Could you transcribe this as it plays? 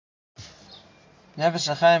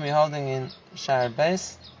Nefesh HaChaim we're holding in Sha'ar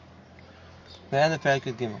Beis, the end of Perek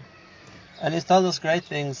Gimel. And he's told us great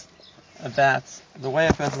things about the way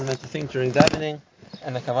a person is meant to think during davening,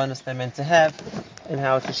 and the kavanas they're meant to have, and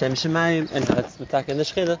how it's Hashem Shemayim, and how it's Mataka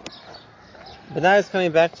Neshchila. But now he's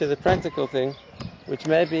coming back to the practical thing, which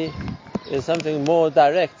maybe is something more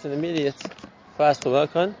direct and immediate for us to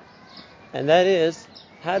work on, and that is,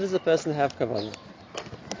 how does a person have kavanah?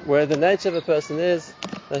 Where the nature of a person is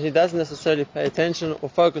that he doesn't necessarily pay attention or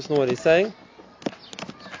focus on what he's saying,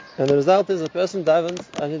 and the result is a person davens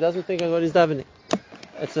and he doesn't think of what he's davening.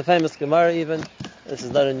 It's a famous Gemara even. This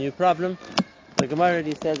is not a new problem. The Gemara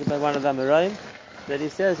already says about one of the Amoraim that he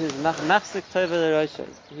says he's machzik tova l'rosho.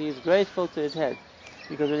 He is grateful to his head,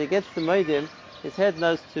 because when he gets to Moedim, his head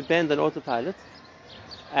knows to bend on autopilot,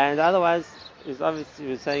 and otherwise he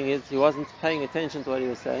was saying he wasn't paying attention to what he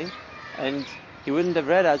was saying, and he wouldn't have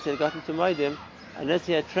realized he had gotten to Moedim unless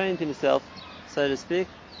he had trained himself, so to speak,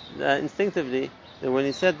 instinctively, that when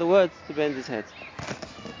he said the words, to bend his head.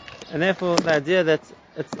 And therefore, the idea that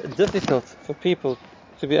it's difficult for people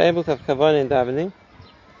to be able to have kavanah in davening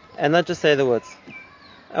and not just say the words.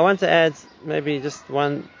 I want to add maybe just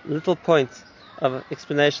one little point of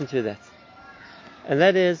explanation to that. And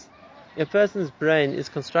that is, a person's brain is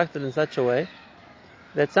constructed in such a way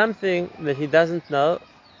that something that he doesn't know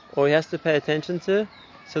or he has to pay attention to,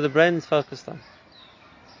 so the brain is focused on.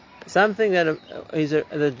 Something that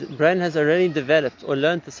the brain has already developed or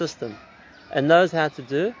learned the system and knows how to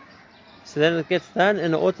do, so then it gets done in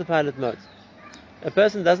an autopilot mode. A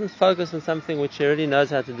person doesn't focus on something which he already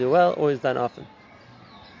knows how to do well or is done often.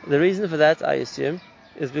 The reason for that, I assume,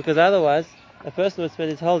 is because otherwise a person would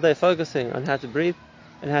spend his whole day focusing on how to breathe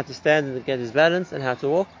and how to stand and get his balance and how to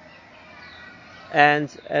walk.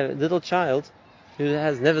 And a little child who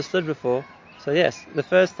has never stood before, so yes, the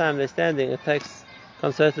first time they're standing, it takes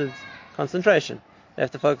concerted concentration. They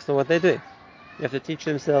have to focus on what they're doing. They have to teach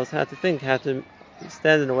themselves how to think, how to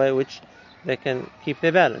stand in a way which they can keep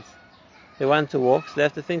their balance. They want to walk, so they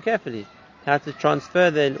have to think carefully how to transfer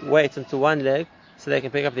their weight onto one leg so they can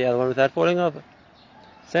pick up the other one without falling over.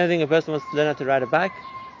 Same thing, a person wants to learn how to ride a bike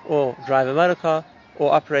or drive a motor car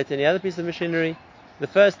or operate any other piece of machinery. The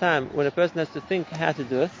first time when a person has to think how to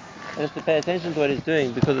do it and has to pay attention to what he's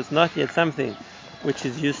doing because it's not yet something which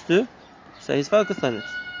he's used to, so he's focused on it.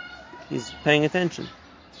 He's paying attention.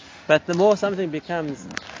 But the more something becomes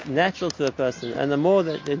natural to a person, and the more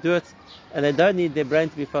that they do it, and they don't need their brain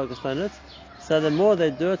to be focused on it, so the more they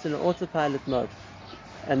do it in an autopilot mode.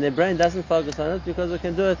 And their brain doesn't focus on it because it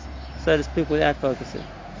can do it, so to speak, without focusing.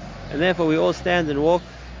 And therefore we all stand and walk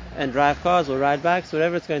and drive cars or ride bikes,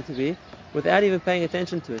 whatever it's going to be, without even paying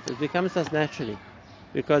attention to it. It becomes us naturally.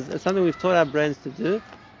 Because it's something we've taught our brains to do,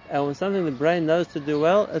 and when something the brain knows to do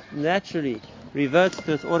well, it naturally reverts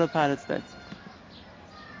to its autopilot state.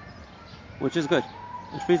 Which is good.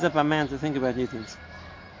 It frees up our mind to think about new things.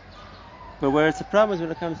 But where it's a problem is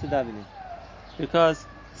when it comes to davening. Because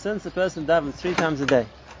since a person davens 3 times a day,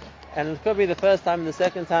 and it could be the first time, the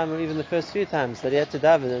second time, or even the first few times that he had to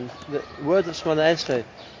daven, and the words of Shemona Esrei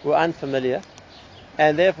were unfamiliar,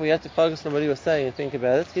 and therefore he had to focus on what he was saying and think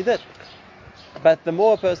about it, he did. But the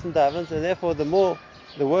more a person davens, and therefore the more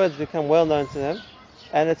the words become well known to him,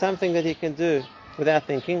 and it's something that he can do without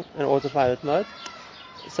thinking, in autopilot mode,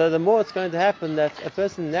 so the more it's going to happen that a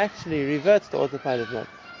person naturally reverts to autopilot mode.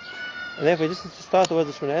 And therefore he just has to start the words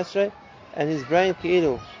of Shemona Esrei, and his brain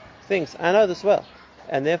thinks, I know this well,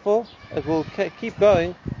 and therefore it will keep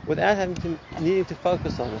going without needing to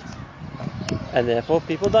focus on it. And therefore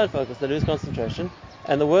people don't focus, they lose concentration,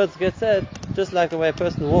 and the words get said just like the way a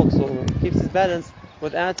person walks or keeps his balance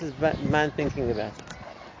without his mind thinking about it.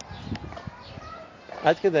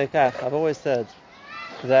 I've always said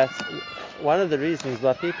that one of the reasons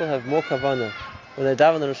why people have more kavanah when they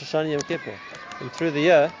daven on Rosh Hashanah Yom Kippur and through the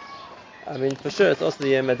year, I mean for sure it's also the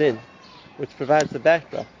Yom Adin, which provides the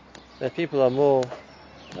backdrop that people are more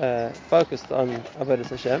focused on Avodas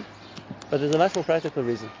Hashem, but there's a much more practical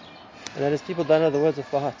reason, and that is people don't know the words of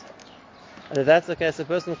Bahat. And if that's the case, a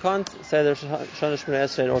person can't say the Rosh Hashanah Shemona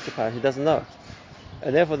Esrei in autopilot, he doesn't know it.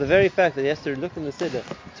 And therefore the very fact that he has to look in the Siddur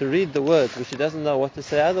to read the words which he doesn't know what to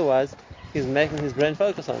say otherwise, he's making his brain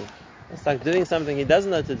focus on it. It's like doing something he doesn't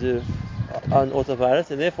know to do on autopilot,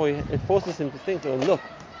 and therefore it forces him to think or look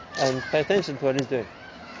and pay attention to what he's doing.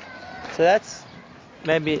 So that's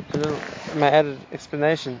maybe my added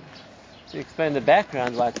explanation to explain the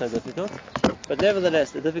background why it's so difficult. But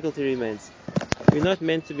nevertheless, the difficulty remains. We're not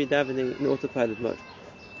meant to be davening in autopilot mode.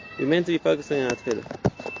 We're meant to be focusing on our tefillah.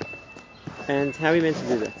 And how are we meant to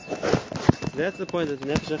do that? So that's the point that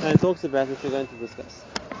Nefesh HaChaim talks about, which we're going to discuss.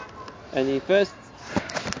 And he first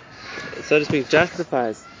so to speak,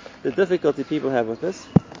 justifies the difficulty people have with this.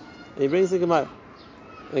 And he brings the Gemara.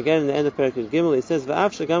 Again, in the end of Perek Gimel, he says,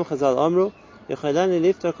 "Va'af shagam Chazal amru, yechalani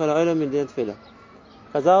liftar kol ha'olam min din tefillah."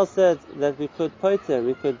 Chazal said that we could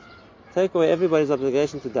take away everybody's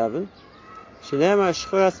obligation to daven. Shneimar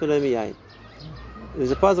shchuras v'lo miyayin.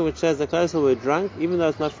 There's a passage which says that those who were drunk, even though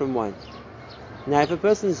it's not from wine. Now, if a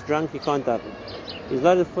person is drunk, he can't daven. He's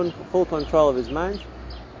not in full control of his mind,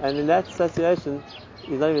 and in that situation,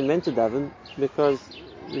 he's not even meant to daven, because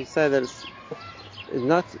we say that it's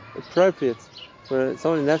not appropriate for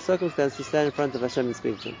someone in that circumstance to stand in front of Hashem and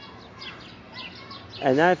speak to him.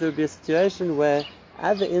 And now, if there would be a situation where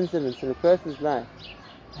other incidents in a person's life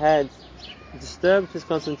had disturbed his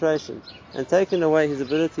concentration and taken away his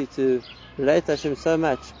ability to relate to Hashem so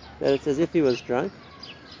much that it's as if he was drunk,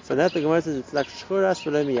 so that the Gemara says it's like shchuras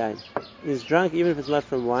v'lo miyayin. He's drunk even if it's not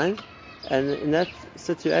from wine, and in that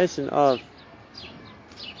situation of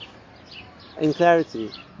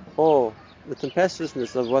inclarity or the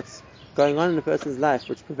tempestuousness of what's going on in a person's life,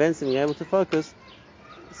 which prevents him being able to focus,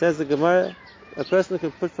 says the Gemara, a person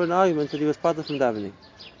could put for an argument that he was parted from davening.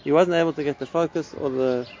 He wasn't able to get the focus or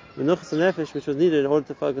the menuchas nefesh which was needed in order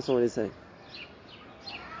to focus on what he's saying.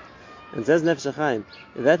 And says Nefesh HaChaim,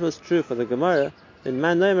 if that was true for the Gemara, then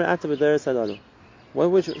man noimer ata b'deres halalu.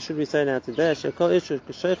 What should we say now today?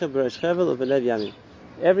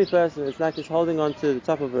 Every person is like he's holding on to the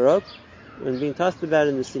top of a rope and being tossed about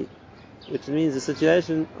in the sea, which means a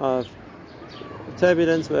situation of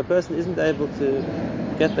turbulence where a person isn't able to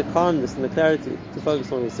get the calmness and the clarity to focus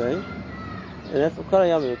on what he's saying. And therefore,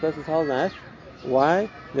 a person's whole life, why?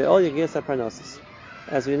 They all yagir sapranosis.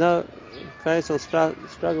 As we know, Klal Yisrael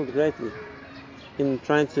struggled greatly in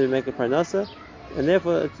trying to make a parnasa, and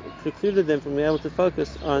therefore it precluded them from being able to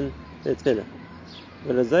focus on their tefillah.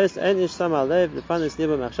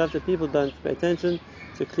 People don't pay attention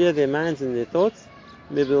to clear their minds and their thoughts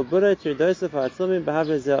from all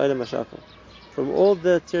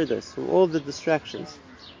the tirdos, from all the distractions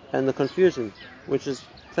and the confusion which is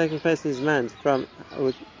taking place in his mind from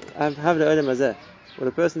what a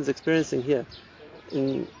person is experiencing here,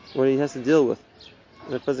 in what he has to deal with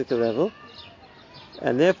on a physical level,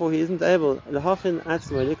 and therefore he isn't able to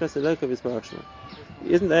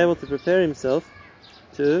prepare himself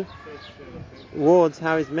towards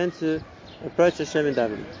how he's meant to approach Hashem in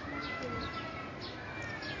davening.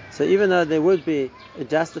 So even though there would be a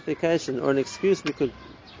justification or an excuse we could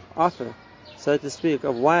offer, so to speak,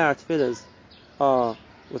 of why our tefillahs are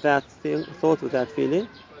without thought, without feeling,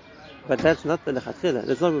 but that's not the lechatchila.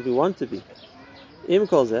 That's not what we want to be.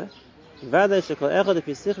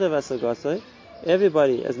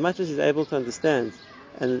 Everybody, as much as he's able to understand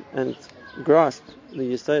and grasp the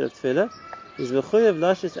yesod of tefillah, is mechuyev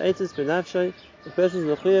lashes eitzes b'nafshay. The person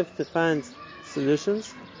is mechuyev to find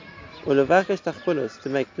solutions, ulevakesh tachpulos, to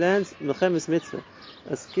make plans, mechemes mitzvah,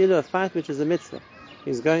 a skill, a fight which is a mitzvah.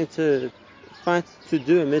 He's going to fight to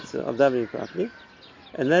do a mitzvah of davening properly,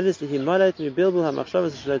 and that is the himalayt mibilbul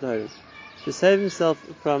hamachshavas shlei tahor, to save himself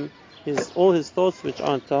from all his thoughts which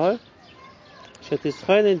aren't tahor.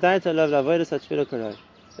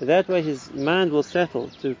 That way his mind will settle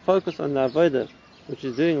to focus on the avodah which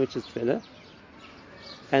is doing, which is tefillah.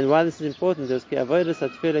 And why this is important is ki avodah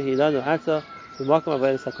tefillah hilanu ata b'makom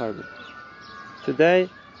avodah korban. Today,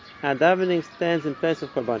 our davening stands in place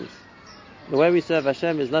of korbanos. The way we serve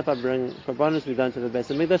Hashem is not by bringing korbanos. We don't have a Beis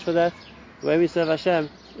Hamikdash for that. The way we serve Hashem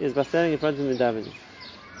is by standing in front of Him and davening.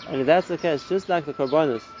 And if that's the case, just like the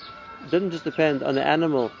korbanos didn't just depend on the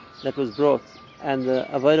animal that was brought and the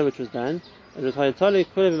avodah which was done, it was how much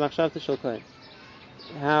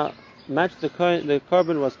the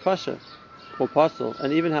korban was kosher or possible,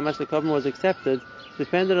 and even how much the korban was accepted,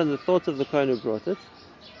 depended on the thoughts of the kohen who brought it.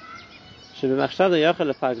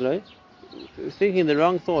 Thinking the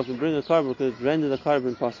wrong thought to bring a korban could render the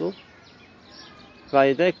korban possible.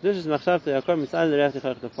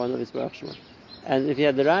 And if he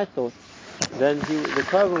had the right thought, then the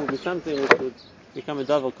korban would be something which would become a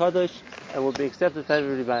davar kadosh and would be accepted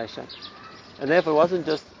favorably by Hashem. And therefore, it wasn't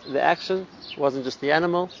just the action, it wasn't just the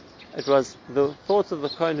animal, it was the thoughts of the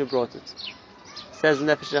kohen who brought it. It says in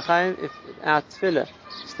Nefesh HaChaim, if our tefillah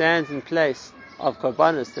stands in place of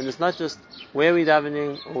korbanos, then it's not just where we're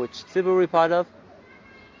davening or which tzibur we're part of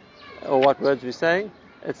or what words we're saying.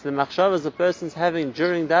 It's the machshavas the person's having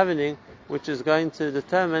during davening which is going to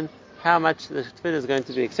determine how much the tefillah is going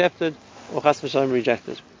to be accepted or chas v'shalom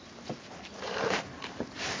rejected.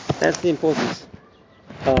 That's the importance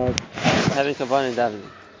of having kavanah in davening.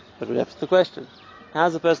 But we have the question: how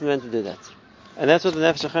is a person meant to do that? And that's what the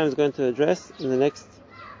Nefesh HaChaim is going to address in the next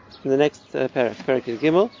parak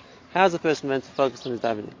Gimel. How is a person meant to focus on his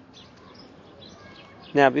davening?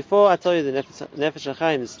 Now, before I tell you the Nefesh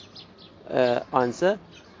HaChaim's answer,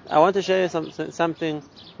 I want to show you something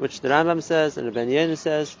which the Rambam says and the Ben Yonah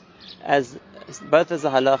says, as both as a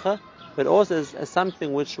halacha, but also as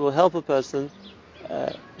something which will help a person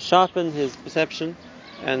sharpen his perception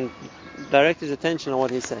and direct his attention on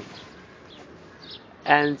what he's saying.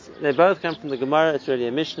 And they both come from the Gemara. It's really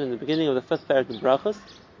a mission in the beginning of the 5th parak in Brachos,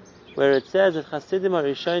 where it says that Chasidim are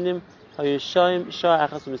Rishonim hayushoyim shah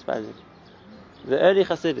achas u'mispalim. The early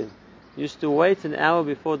Chasidim used to wait an hour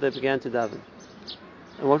before they began to daven.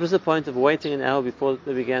 And what was the point of waiting an hour before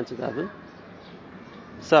they began to daven?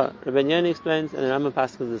 So, Rabbi Yonah explains, and the Rambam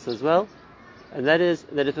paskins this as well, and that is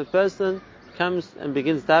that if a person comes and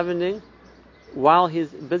begins davening while he's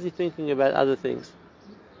busy thinking about other things,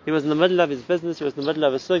 he was in the middle of his business, he was in the middle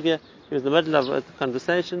of a sugya, he was in the middle of a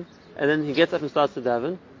conversation, and then he gets up and starts to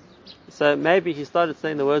daven. So maybe he started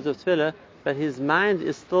saying the words of tefillah, but his mind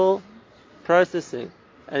is still processing,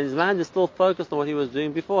 and his mind is still focused on what he was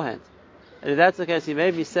doing beforehand. And if that's the case, he may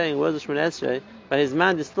be saying words of Shemona Esrei, but his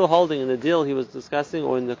mind is still holding in the deal he was discussing,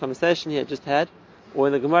 or in the conversation he had just had, or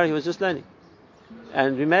in the Gemara he was just learning.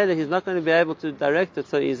 And Vimela, he's not going to be able to direct it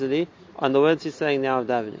so easily on the words he's saying now of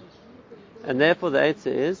davening. And therefore the eitzah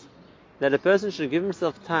is that a person should give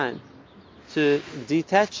himself time to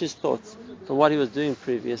detach his thoughts from what he was doing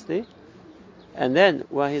previously, and then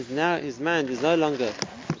while his mind is no longer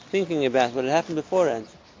thinking about what had happened beforehand,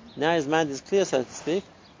 now his mind is clear, so to speak.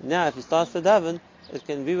 Now if he starts to daven, it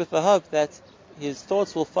can be with the hope that his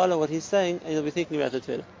thoughts will follow what he's saying, and he'll be thinking about the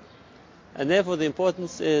tefillah. And therefore the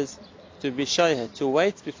importance is to be shoyeh, to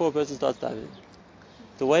wait before a person starts davening.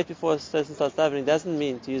 To wait before a person starts davening doesn't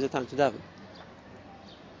mean to use the time to daven.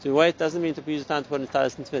 To wait doesn't mean to use the time to put in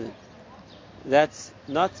talis and tefillin. That's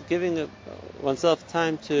not giving oneself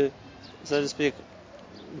time to, so to speak,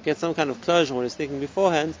 get some kind of closure when he's thinking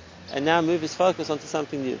beforehand, and now move his focus onto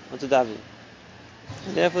something new, onto davening.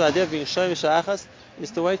 And therefore the idea of being shoyeh sha'achas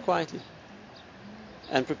is to wait quietly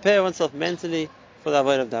and prepare oneself mentally for the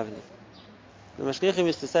avodah of davening. The Mashgichim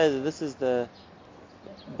used to say that this is the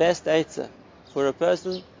best eitzah for a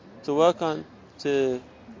person to work on, to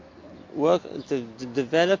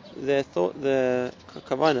develop their thought, the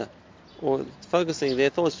kavanah, or focusing their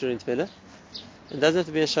thoughts during tefillah. It doesn't have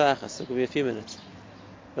to be a sha'achas, it could be a few minutes.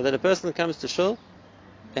 But that a person comes to shul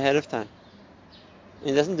ahead of time, and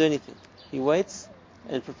he doesn't do anything. He waits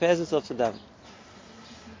and prepares himself to daven.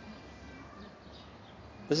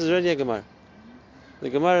 This is really a Gemara. The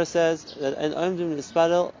Gemara says that a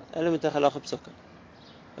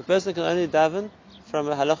person can only daven from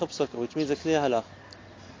a halacha psuka, which means a clear halacha.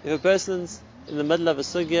 If a person's in the middle of a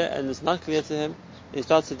sugya and it's not clear to him, and he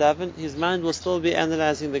starts to daven, his mind will still be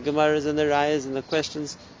analyzing the Gemaras and the Rayas and the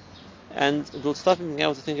questions, and it will stop him being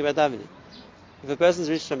able to think about davening. If a person's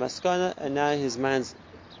reached a maskana and now his mind's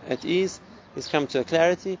at ease, he's come to a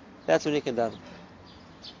clarity, that's when he can daven.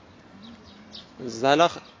 This is the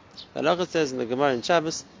halacha. The halacha says in the Gemara in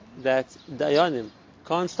Shabbos that dayanim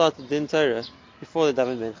can't start the din Torah before the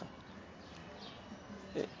daven mincha.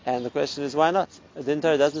 And the question is, why not? A din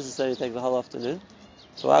Torah doesn't necessarily take the whole afternoon,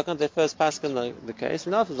 so why can't they first pass on the case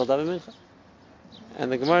and after they'll daven mincha?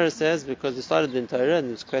 And the Gemara says because they started din Torah and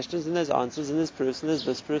there's questions and there's answers and there's proofs and there's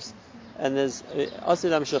disproofs and there's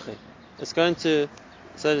asid amshuchi. It's going to,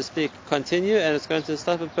 so to speak, continue, and it's going to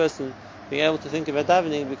stop a person being able to think about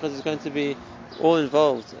davening because it's going to be all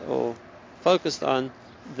involved or focused on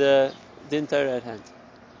the din Torah at hand.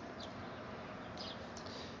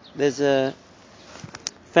 There's a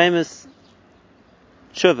famous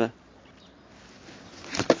tshuva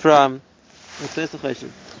from L'Kseis HaChoshen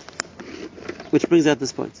which brings out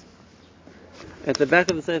this point. At the back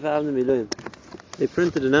of the Sefer Avnei Miluim, they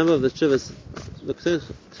printed a number of the tshuvas L'Kseis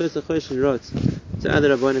HaChoshen wrote to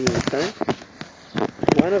other Rabbanim in Israel.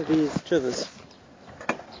 One of these tshuvas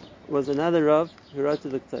was another Rav who wrote to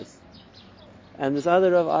L'Kseis. And this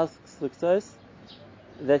other Rav asks L'Kseis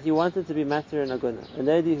that he wanted to be matir and aguna, a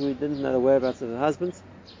lady who didn't know the whereabouts of her husband,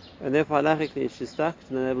 and therefore halachically she's stuck,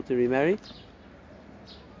 she's not able to remarry.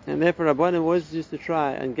 And therefore Rabbanim always used to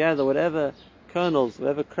try and gather whatever kernels,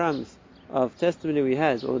 whatever crumbs of testimony we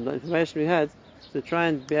had, or the information we had, to try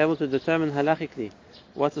and be able to determine halachically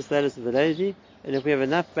what's the status of the lady, and if we have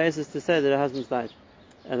enough basis to say that her husband's died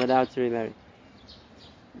and allowed to remarry.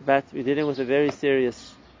 But we're dealing with a very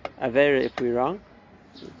serious avera if we're wrong,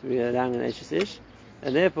 if we're allowing an Eishes Ish,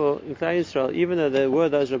 and therefore in Klal Yisrael, even though there were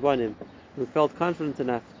those Rabbanim who felt confident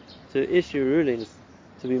enough to issue rulings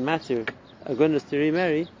to be matir, a goodness to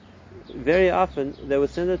remarry, very often they would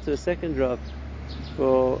send it to a second Rav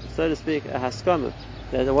for, so to speak, a haskama,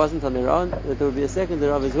 that it wasn't on their own, that there would be a second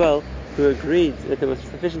Rav as well who agreed that there was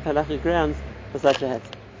sufficient halachic grounds for such a hat.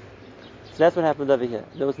 So that's what happened over here.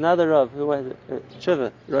 There was another Rav who had a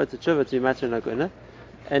tshuva, wrote a tshuva to Matter Naguna,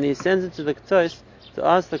 and he sends it to the K'tos to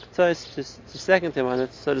ask the K'tos to second him on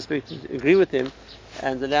it, so to speak, to agree with him,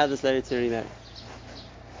 and allow this lady to remarry.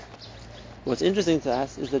 What's interesting to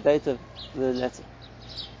us is the date of the letter.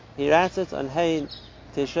 He writes it on Hey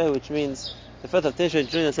Tishrei, which means the 5th of Tishrei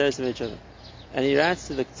during the Aseret Tshuva. And he writes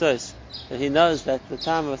to the K'tos that he knows that the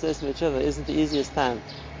time of Aseret Tshuva isn't the easiest time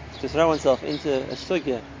to throw oneself into a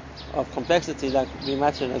sugya of complexity like being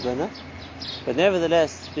Matter Naguna, but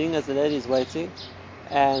nevertheless, being as the lady is waiting,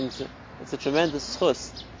 and it's a tremendous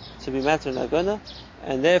schus to be Matter Naguna,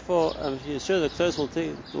 and therefore he's sure the K'tos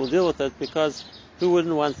will deal with it, because who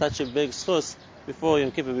wouldn't want such a big schus before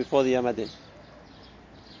Yom Kippur, before the Yom Adin?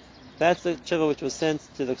 That's the tshuva which was sent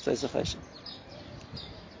to the K'tos HaChoshen.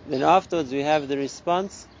 Then afterwards we have the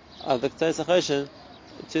response of the K'tos HaChoshen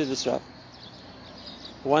to this Rav.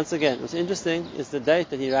 Once again, what's interesting is the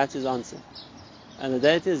date that he writes his answer. And the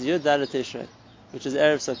date is Yud Daled Tishrei, which is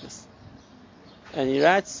Erev Sukkot. And he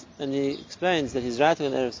writes, and he explains that he's writing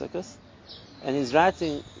on Erev Sukkot, and he's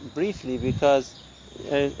writing briefly because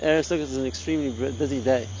Erev Sukkot is an extremely busy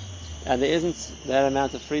day, and there isn't that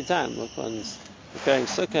amount of free time. One's preparing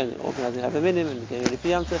Sukkah and organizing Havaminim and getting ready for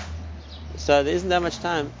Yom Tov. So there isn't that much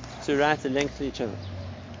time to write a lengthy tshuva.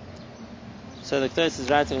 So the K'tos is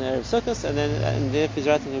writing on Erev Sukkot, and therefore he's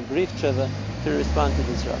writing a brief tshuva to respond to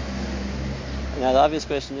this Rav. Now the obvious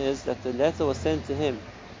question is that the letter was sent to him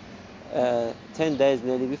 10 days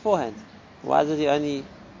nearly beforehand. Why did he only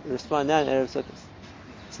respond now in Erev Sukkot?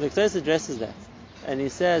 So the K'tos addresses that, and he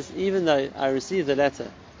says, even though I received the letter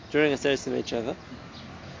during a Aseret Tshuva,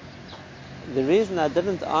 the reason I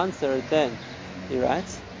didn't answer it then, he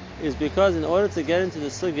writes, is because in order to get into the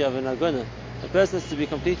sugya of a naguna, a person has to be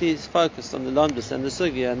completely focused on the londus and the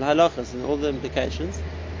sugya and the halachas and all the implications.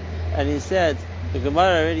 And he said, the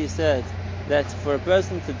Gemara already said that for a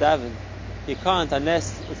person to daven, he can't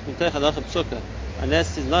unless it's b'tech halacha psuka,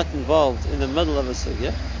 unless he's not involved in the middle of a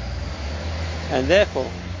sugya. And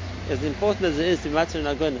therefore, as important as it is to be matzah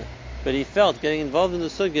naguna, but he felt getting involved in the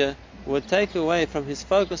sugya would take away from his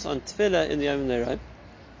focus on tefillah in the Yom Ne'rob.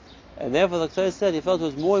 And therefore the K'tos said he felt it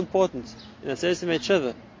was more important in a Aseret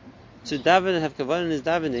Tshuva to daven and have kavanah in his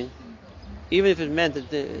davening, even if it meant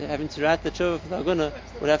that having to write the tshuva for the aguna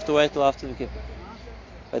would have to wait till after Yom Kippur.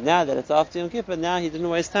 But now that it's after Yom Kippur, now he didn't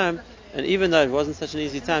waste time, and even though it wasn't such an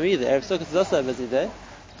easy time either, Erev Sukkot is also a busy day,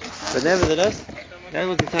 but nevertheless, that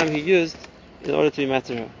was the time he used in order to be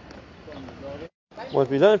matzah. What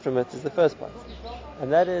we learn from it is the first part,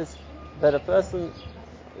 and that is that a person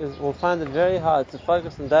will find it very hard to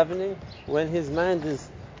focus on davening when his mind is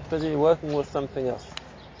busy working with something else.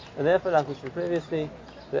 And therefore, like we said previously,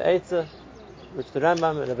 the Eitzah, which the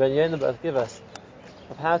Rambam and the Ben Yonah both give us,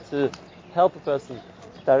 of how to help a person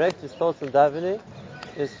direct his thoughts on davening,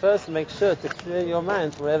 is first make sure to clear your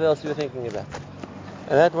mind from whatever else you're thinking about.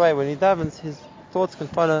 And that way, when he davens, his thoughts can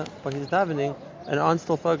follow what he's davening and aren't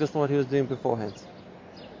still focused on what he was doing beforehand.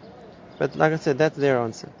 But like I said, that's their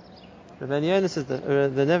answer. The Ben Yonah says the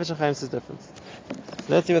Nefesh HaChaim says different. So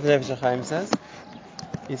let's see what the Nefesh HaChaim says.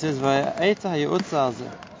 He says, "Va'eita hayutza al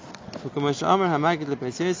zeh."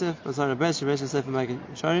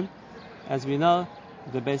 As we know,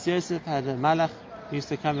 the Beis Yosef had a malach who used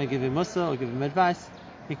to come and give him mussar or give him advice.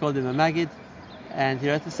 He called him a magid, and he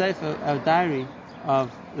wrote a sefer, a diary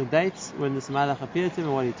of the dates when this malach appeared to him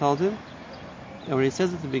and what he told him. And what he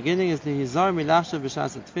says at the beginning is lihizar milachshav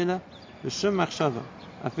b'shas tefillah b'shum machshava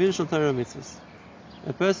afilu shel Torah mitzvos.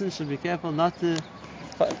 A person should be careful not to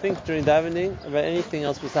think during davening about anything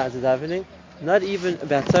else besides the davening. Not even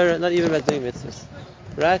about Torah, not even about doing mitzvahs.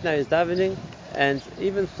 Right now he's davening, and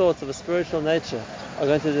even thoughts of a spiritual nature are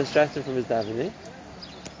going to distract him from his davening.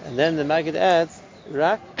 And then the Maggid adds,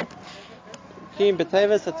 Rak kim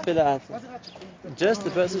b'tevas hatfilah ati. Just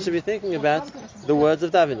the person should be thinking about the words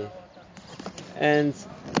of davening. And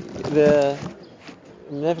the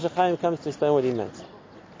Nefesh HaChaim comes to explain what he meant.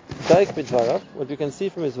 Daik b'dvarav, what we can see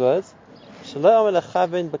from his words, shelo amar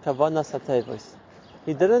lechaven b'kavanas hatevos.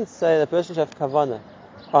 He didn't say the person should have kavanah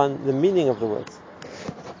on the meaning of the words.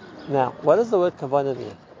 Now, what does the word kavanah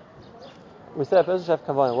mean? We say a person should have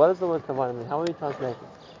kavanah. What does the word kavanah mean? How will we translate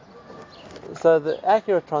it? So the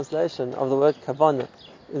accurate translation of the word kavanah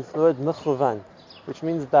is the word mechuvan, which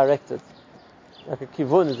means directed. Like a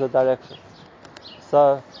kivun is a direction.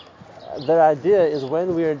 So the idea is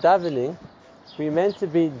when we are davening, we're meant to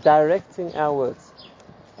be directing our words.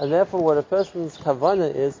 And therefore what a person's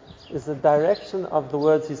kavanah is the direction of the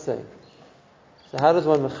words he's saying. So how does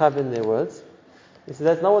one mechaven their words? He said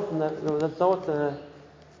that's not what the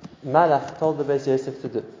Malach told the Beis Yosef to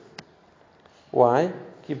do. Why?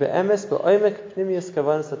 If you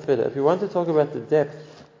want to talk about the depth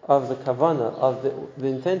of the kavanah, of the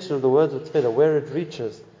intention of the words of tefillah, where it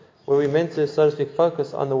reaches, where we're meant to, so to speak,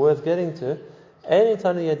 focus on the words getting to,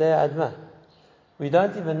 we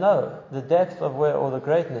don't even know the depth of where, or the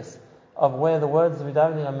greatness of where the words of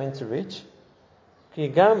davening are meant to reach.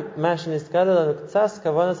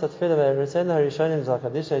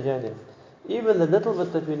 Even the little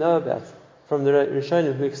bit that we know about from the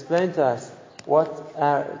Rishonim who explain to us what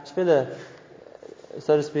our tefillah,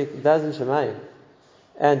 so to speak, does in Shemayim,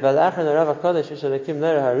 and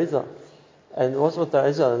and also with the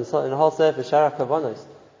Arizal and the whole Sefer Sharach Kavanos,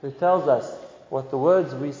 who tells us what the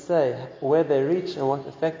words we say, where they reach, and what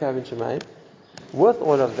effect they have in Shemayim. With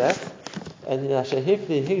all of that, and he tells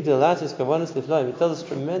us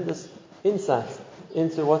tremendous insights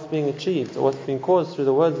into what's being achieved or what's being caused through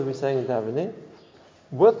the words that we're saying in davening.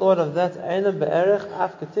 With all of that,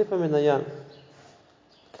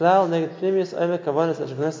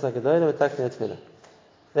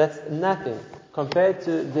 that's nothing compared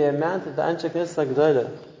to the amount of the Anshe Knesset HaGedolah,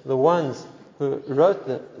 the ones who wrote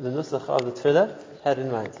the nusach of the tefillah, had in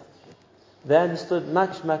mind. They understood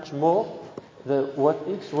much, much more what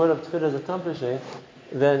each word of tefillah is accomplishing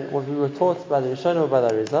than what we were taught by the Rishonim or by the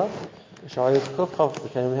Arizal.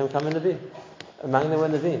 Among them were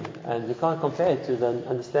Nevi'im, and you can't compare it to the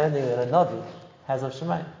understanding that a Navi has of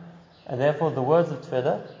Shemayim. And therefore, the words of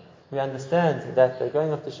tefillah, we understand that they're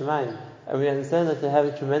going up to Shemayim, and we understand that they have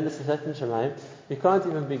a tremendous effect in Shemayim. We can't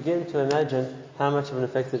even begin to imagine how much of an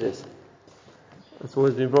effect it is. It's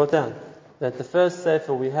always been brought down that the first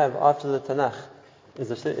sefer we have after the Tanakh is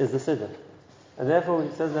the Siddur. And therefore,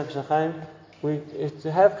 it says in Nefesh HaChaim,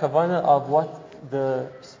 to have kavanah of what the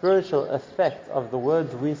spiritual effect of the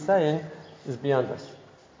words we're saying is beyond us.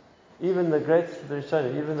 Even the great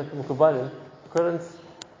Rishonim, even the Mekubalim, couldn't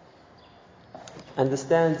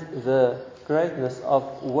understand the greatness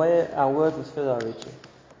of where our words of tefillah are reaching.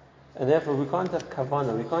 And therefore, we can't have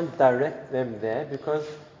kavanah, we can't direct them there because,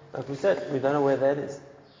 like we said, we don't know where that is.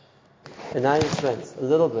 And now he explains a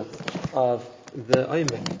little bit of the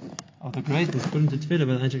oimek, of the greatness put into tefillah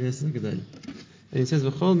by the Anshe Knesset HaGedolah. And he says,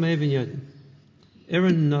 "V'chol mei v'nyodim."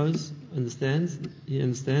 Everyone knows, understands. He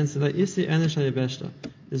understands. So that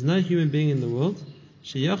there's no human being in the world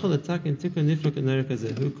who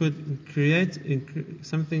could create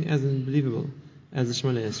something as unbelievable as the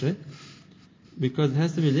Shemona Esrei, because it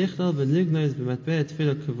has to be lichtal v'nignoz b'matbei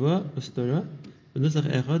tefillah kavua ustora v'nusach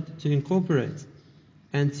echad, to incorporate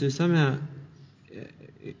and to somehow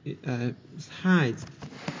hide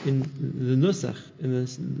in the nusach, in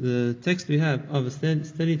the text we have of a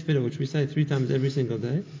steady tefillah, which we say 3 times every single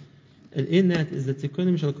day, and in that is the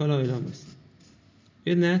tikkunim shel kol ha'olamus.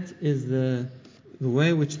 In that is the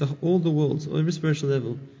way which all the worlds, every spiritual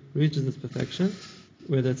level, reaches its perfection,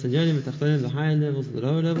 whether it's Elyonim, the higher levels, the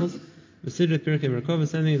lower levels. The Siddur Pirkei Merkava,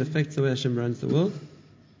 something that affects the way Hashem runs the world.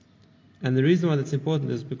 And the reason why that's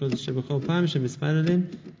important is because Shebechol Pam Shem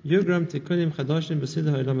Misparalim Yugram Tikkunim Chadoshim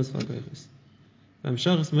B'Siddur Ha'olamus V'Hakoychos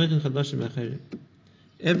V'Hamshachos Moichin Chadoshim V'Acherim.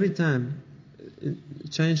 Every time,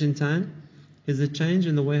 change in time is a change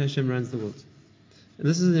in the way Hashem runs the world. And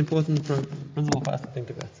this is an important principle for us to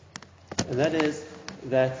think about. And that is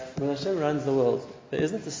that when Hashem runs the world, there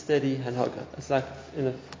isn't a steady hanhaga. It's like in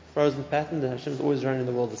a frozen pattern that Hashem is always running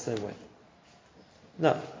the world the same way.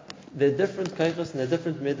 No. There are different kaichos and there are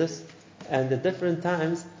different midas, and at different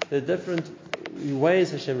times there are different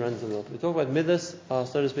ways Hashem runs the world. We talk about midas, or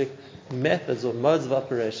so to speak, methods or modes of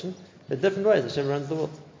operation. There are different ways Hashem runs the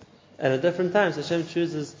world. And at different times Hashem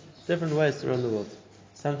chooses different ways to run the world.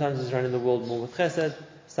 Sometimes He's running the world more with chesed,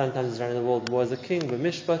 sometimes He's running the world more as a king with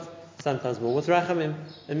mishpat, sometimes more with rachamim,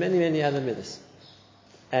 and many, many other midas.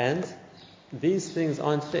 And these things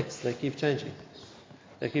aren't fixed, they keep changing.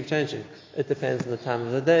 It depends on the time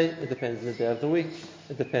of the day, it depends on the day of the week,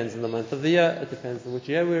 it depends on the month of the year, it depends on which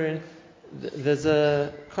year we're in. There's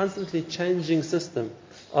a constantly changing system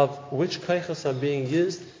of which kaichos are being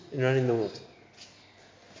used in running the world.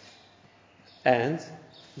 And,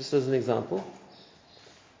 just as an example,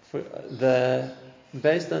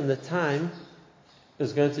 based on the time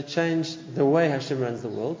is going to change the way Hashem runs the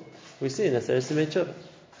world. We see in Aseret Simei Tshuva.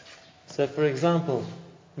 So, for example,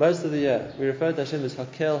 most of the year we refer to Hashem as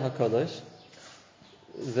Hakel HaKadosh,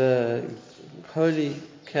 the holy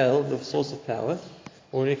Kel, the source of power.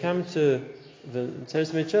 When we come to the Aseret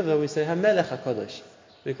Simei Tshuva, we say HaMelech HaKadosh,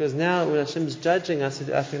 because now when Hashem is judging us, He's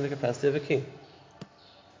acting in the capacity of a king.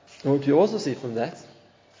 And what we also see from that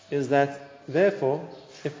is that, therefore,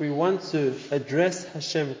 if we want to address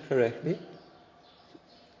Hashem correctly,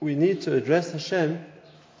 we need to address Hashem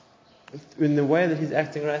in the way that He's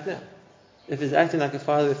acting right now. If he's acting like a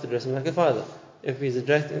father, we have to address him like a father. If he's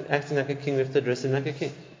acting like a king, we have to address him like a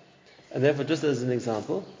king. And therefore, just as an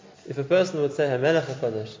example, if a person would say HaMelech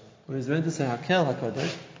HaKadosh, when he's meant to say Hakel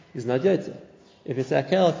HaKadosh, he's not Yotze. If he say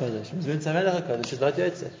Hakel HaKadosh, when he's meant to say HaMelech HaKadosh, he's not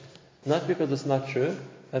Yotze. Not because it's not true,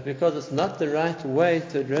 but because it's not the right way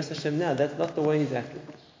to address Hashem now. That's not the way he's acting.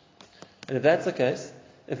 And if that's the case,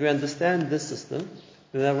 if we understand this system,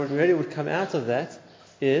 then what really would come out of that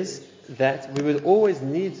is that we would always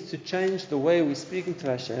need to change the way we're speaking to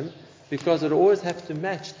Hashem, because it would always have to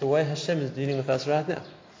match the way Hashem is dealing with us right now.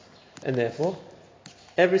 And therefore,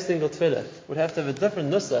 every single tefillah would have to have a different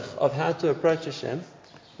nusach of how to approach Hashem,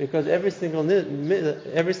 because every single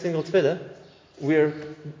tefillah we're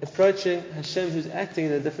approaching Hashem who's acting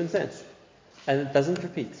in a different sense. And it doesn't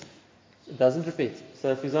repeat.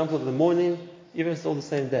 So, for example, the morning, even if it's all the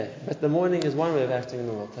same day, but the morning is one way of acting in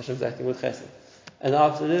the world. Hashem's acting with chesed. And the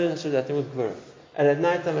afternoon, Hashem's acting with gvura. And at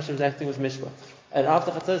night time, Hashem's acting with mishpah. And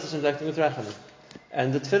after chatzos, Hashem's acting with rachamim.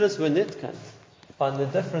 And the tefillahs were nitkan on the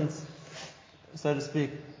different, so to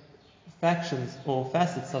speak, factions or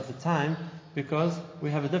facets of the time, because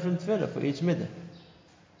we have a different tefillah for each midah.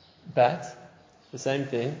 But the same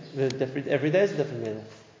thing, every day is a different midah.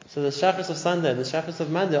 So the shachris of Sunday and the shachris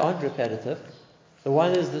of Monday aren't repetitive. The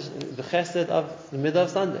one is the chesed of the midah of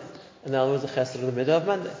Sunday, and the other is the chesed of the midah of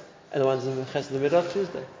Monday, and the one is the chesed of the midah of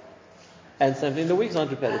Tuesday. And same thing, the weeks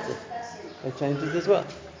aren't repetitive. It changes as well.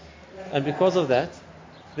 And because of that,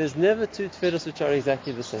 there's never two tefillahs which are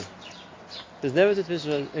exactly the same.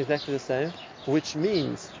 Which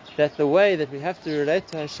means that the way that we have to relate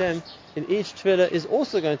to Hashem in each tefillah is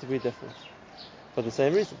also going to be different, for the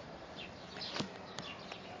same reason.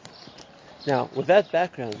 Now, with that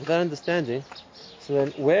background, with that understanding, so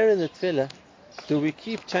then where in the tefillah do we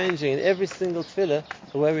keep changing in every single tefillah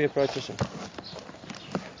the way we approach Hashem?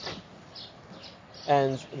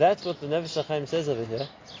 And that's what the Nefesh HaChaim says over here,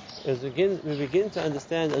 is we begin to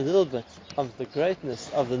understand a little bit of the greatness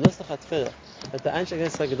of the Nusach HaTefillah that the Anshe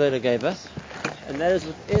Knesset HaGedolah gave us, and that is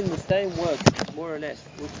within the same words, more or less,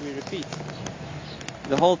 which we repeat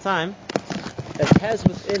the whole time. It has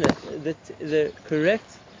within it the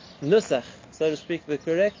correct Nusach, so to speak, the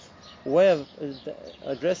correct way of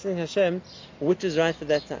addressing Hashem, which is right for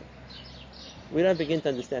that time. We don't begin to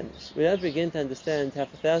understand this. We don't begin to understand how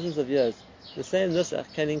for thousands of years the same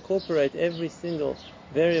Nusach can incorporate every single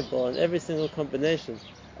variable and every single combination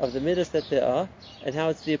of the midas that there are, and how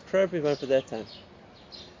it's the appropriate one for that time.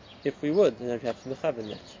 If we would, then we'd have to mechaber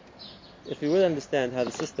that. If we would understand how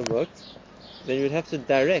the system worked, then we would have to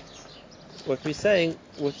direct what we're saying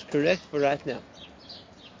what's correct for right now.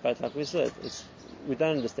 But like we said, we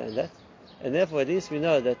don't understand that, and therefore at least we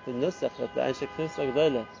know that the Nusach that the Anshe Knesset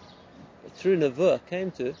HaGedolah through Nevuah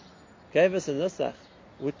gave us a Nusach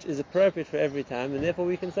which is appropriate for every time, and therefore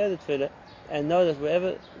we can say the tefillah and know that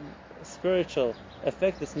whatever spiritual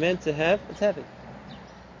effect it's meant to have, it's having.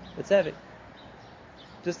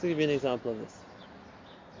 Just to give you an example of this,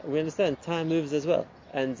 we understand time moves as well,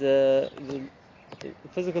 and the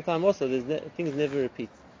physical time also. Things never repeat.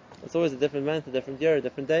 It's always a different month, a different year, a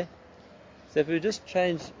different day. So if we just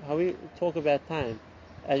change how we talk about time,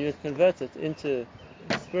 and you convert it into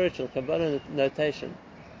spiritual Kabbalah notation,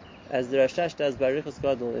 as the Rashash does by Rikhos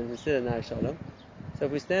Gadol in his Siddur Na'ar Shalom. So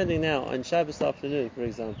if we're standing now on Shabbos afternoon, for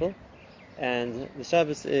example, and the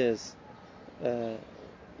Shabbos is the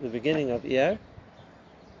beginning of Iyar,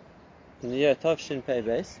 in the year Tov Pei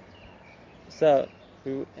Beis. So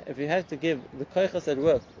if we have to give the koichas at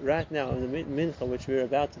work right now in the mincha which we're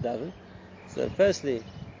about to daven, so firstly,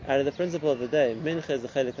 out of the principle of the day, mincha is the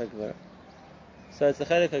chelik hagvura. So it's the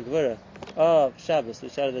chelik hagvura of Shabbos,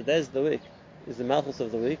 which out of the days of the week is the Malchus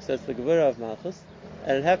of the week, so it's the Gevurah of Malchus,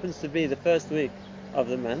 and it happens to be the first week of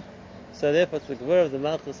the month, so therefore it's the Gevurah of the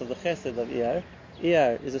Malchus of the Chesed of Iyar.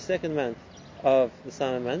 Iyar is the second month of the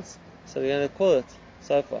summer months, so we're going to call it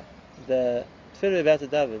so far. The Tefillah about to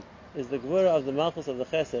daven is the Gevurah of the Malchus of the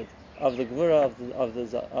Chesed of the Gevurah of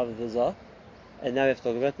the Zah, and now we have to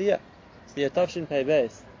talk about the Iyar. It's the Tov Pei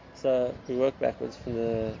Beis, so we work backwards from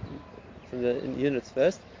the units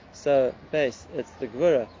first. So base, it's the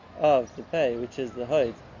Gevurah of the Pei, which is the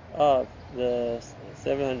Hoid of the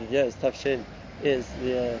 700 years. Tafshin is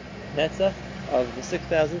the Netzach of the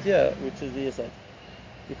 6,000th year, which is the Yesod.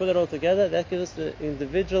 You put it all together, that gives us the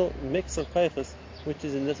individual mix of koichas which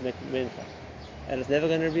is in this mincha. And it's never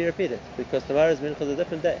going to be repeated, because tomorrow's mincha is a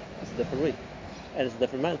different day, it's a different week, and it's a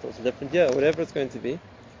different month, it's a different year, whatever it's going to be.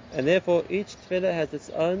 And therefore each tefillah has its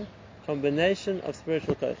own combination of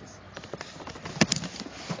spiritual koichas.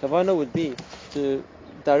 Kavanah would be to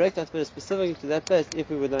direct our tefillah specifically to that place if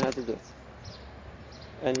we would know how to do it.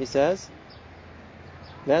 And he says,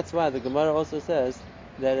 That's why the Gemara also says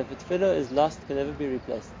that if a tefillah is lost, it can never be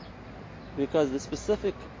replaced. Because the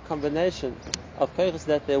specific combination of koiches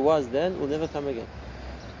that there was then will never come again.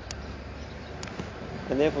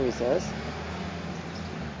 And therefore he says,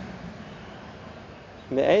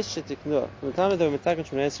 from the time that they were metaken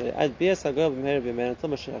Shmoneh Esrei, ad bias hagol b'meher b'meher until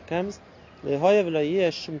Mashiach comes, lehoyev lo yeh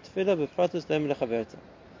shum tefillah b'pratus lehem lechaverta.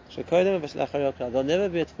 Shekoydem v'shlachar yoklal. There'll never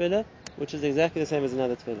be a tefillah which is exactly the same as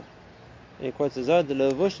another tefillah. And he quotes the Zohar, the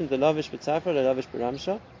levushim, the lavish b'tzafra, the lavish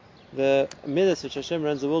b'ramsha. The midas which Hashem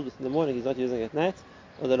runs the world with in the morning, he's not using at night.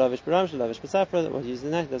 Or the lavish b'ramsha, lavish b'tzafra, what he uses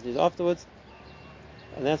at night, he doesn't use afterwards.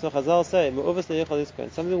 And that's what Chazal say,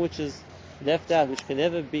 something which is left out, which can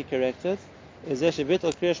never be corrected, is a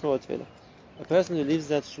person who leaves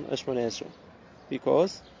that Shmoneh Esrei.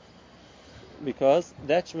 Because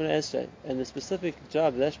that Shmoneh Esrei and the specific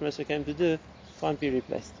job that Shmoneh Esrei came to do can't be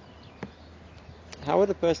replaced. How would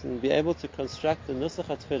a person be able to construct the Nusach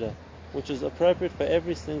HaTfilah which is appropriate for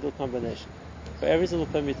every single combination, for every single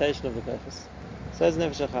permutation of the purpose? Says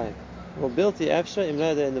Nefesh HaChaim,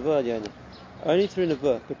 only through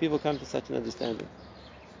Nebuah could people come to such an understanding.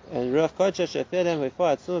 And Ruach Kodesh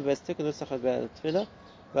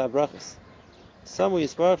some will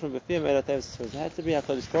yisparach from Befim Elat Tevis. It had to be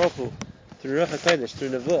HaKadosh Baruch Hu through Ruach HaKodesh, through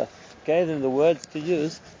Nebuah, gave them the words to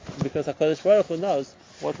use, because HaKadosh Baruch Hu knows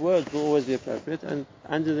what words will always be appropriate, and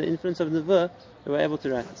under the influence of Nebuah, they were able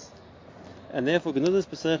to write this. And therefore, Genudas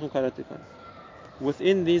B'Seichem Kara Tikkun.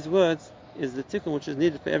 Within these words is the tikkun which is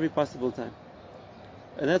needed for every possible time.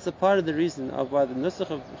 And that's a part of the reason of why the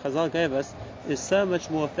Nusach of Chazal gave us is so much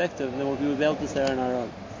more effective than what we would be able to say on our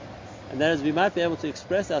own. And that is, we might be able to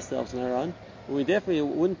express ourselves on our own, but we definitely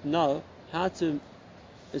wouldn't know how to,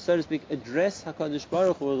 so to speak, address HaKadosh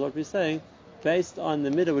Baruch Hu, what we're saying, based on the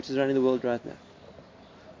midah which is running the world right now.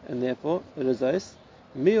 And therefore, it is this.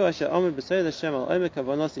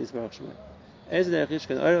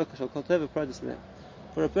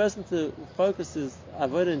 For a person to focus his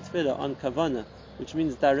avodah and tefillah on kavanah, which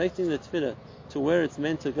means directing the tefillah to where it's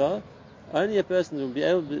meant to go, only a person who will be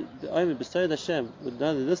able to beside Hashem would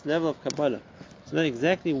know that this level of Kabbalah, to know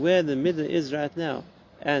exactly where the midah is right now,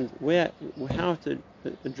 and how to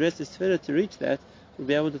address his tefillah to reach that, will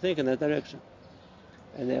be able to think in that direction.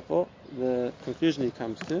 And therefore, the conclusion he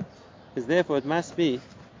comes to is, therefore, it must be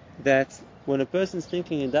that when a person is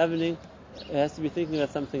thinking in davening, it has to be thinking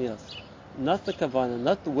about something else. Not the kavanah,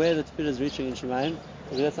 not the where the tefillah is reaching in Shemayim,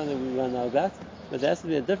 because that's something we won't know about, but there has to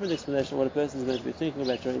be a different explanation of what a person is meant to be thinking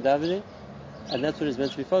about during davening, and that's what he's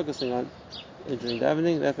meant to be focusing on during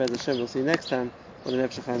davening. Therefore, as Hashem will see next time, what the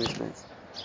Nefesh HaChaim explains.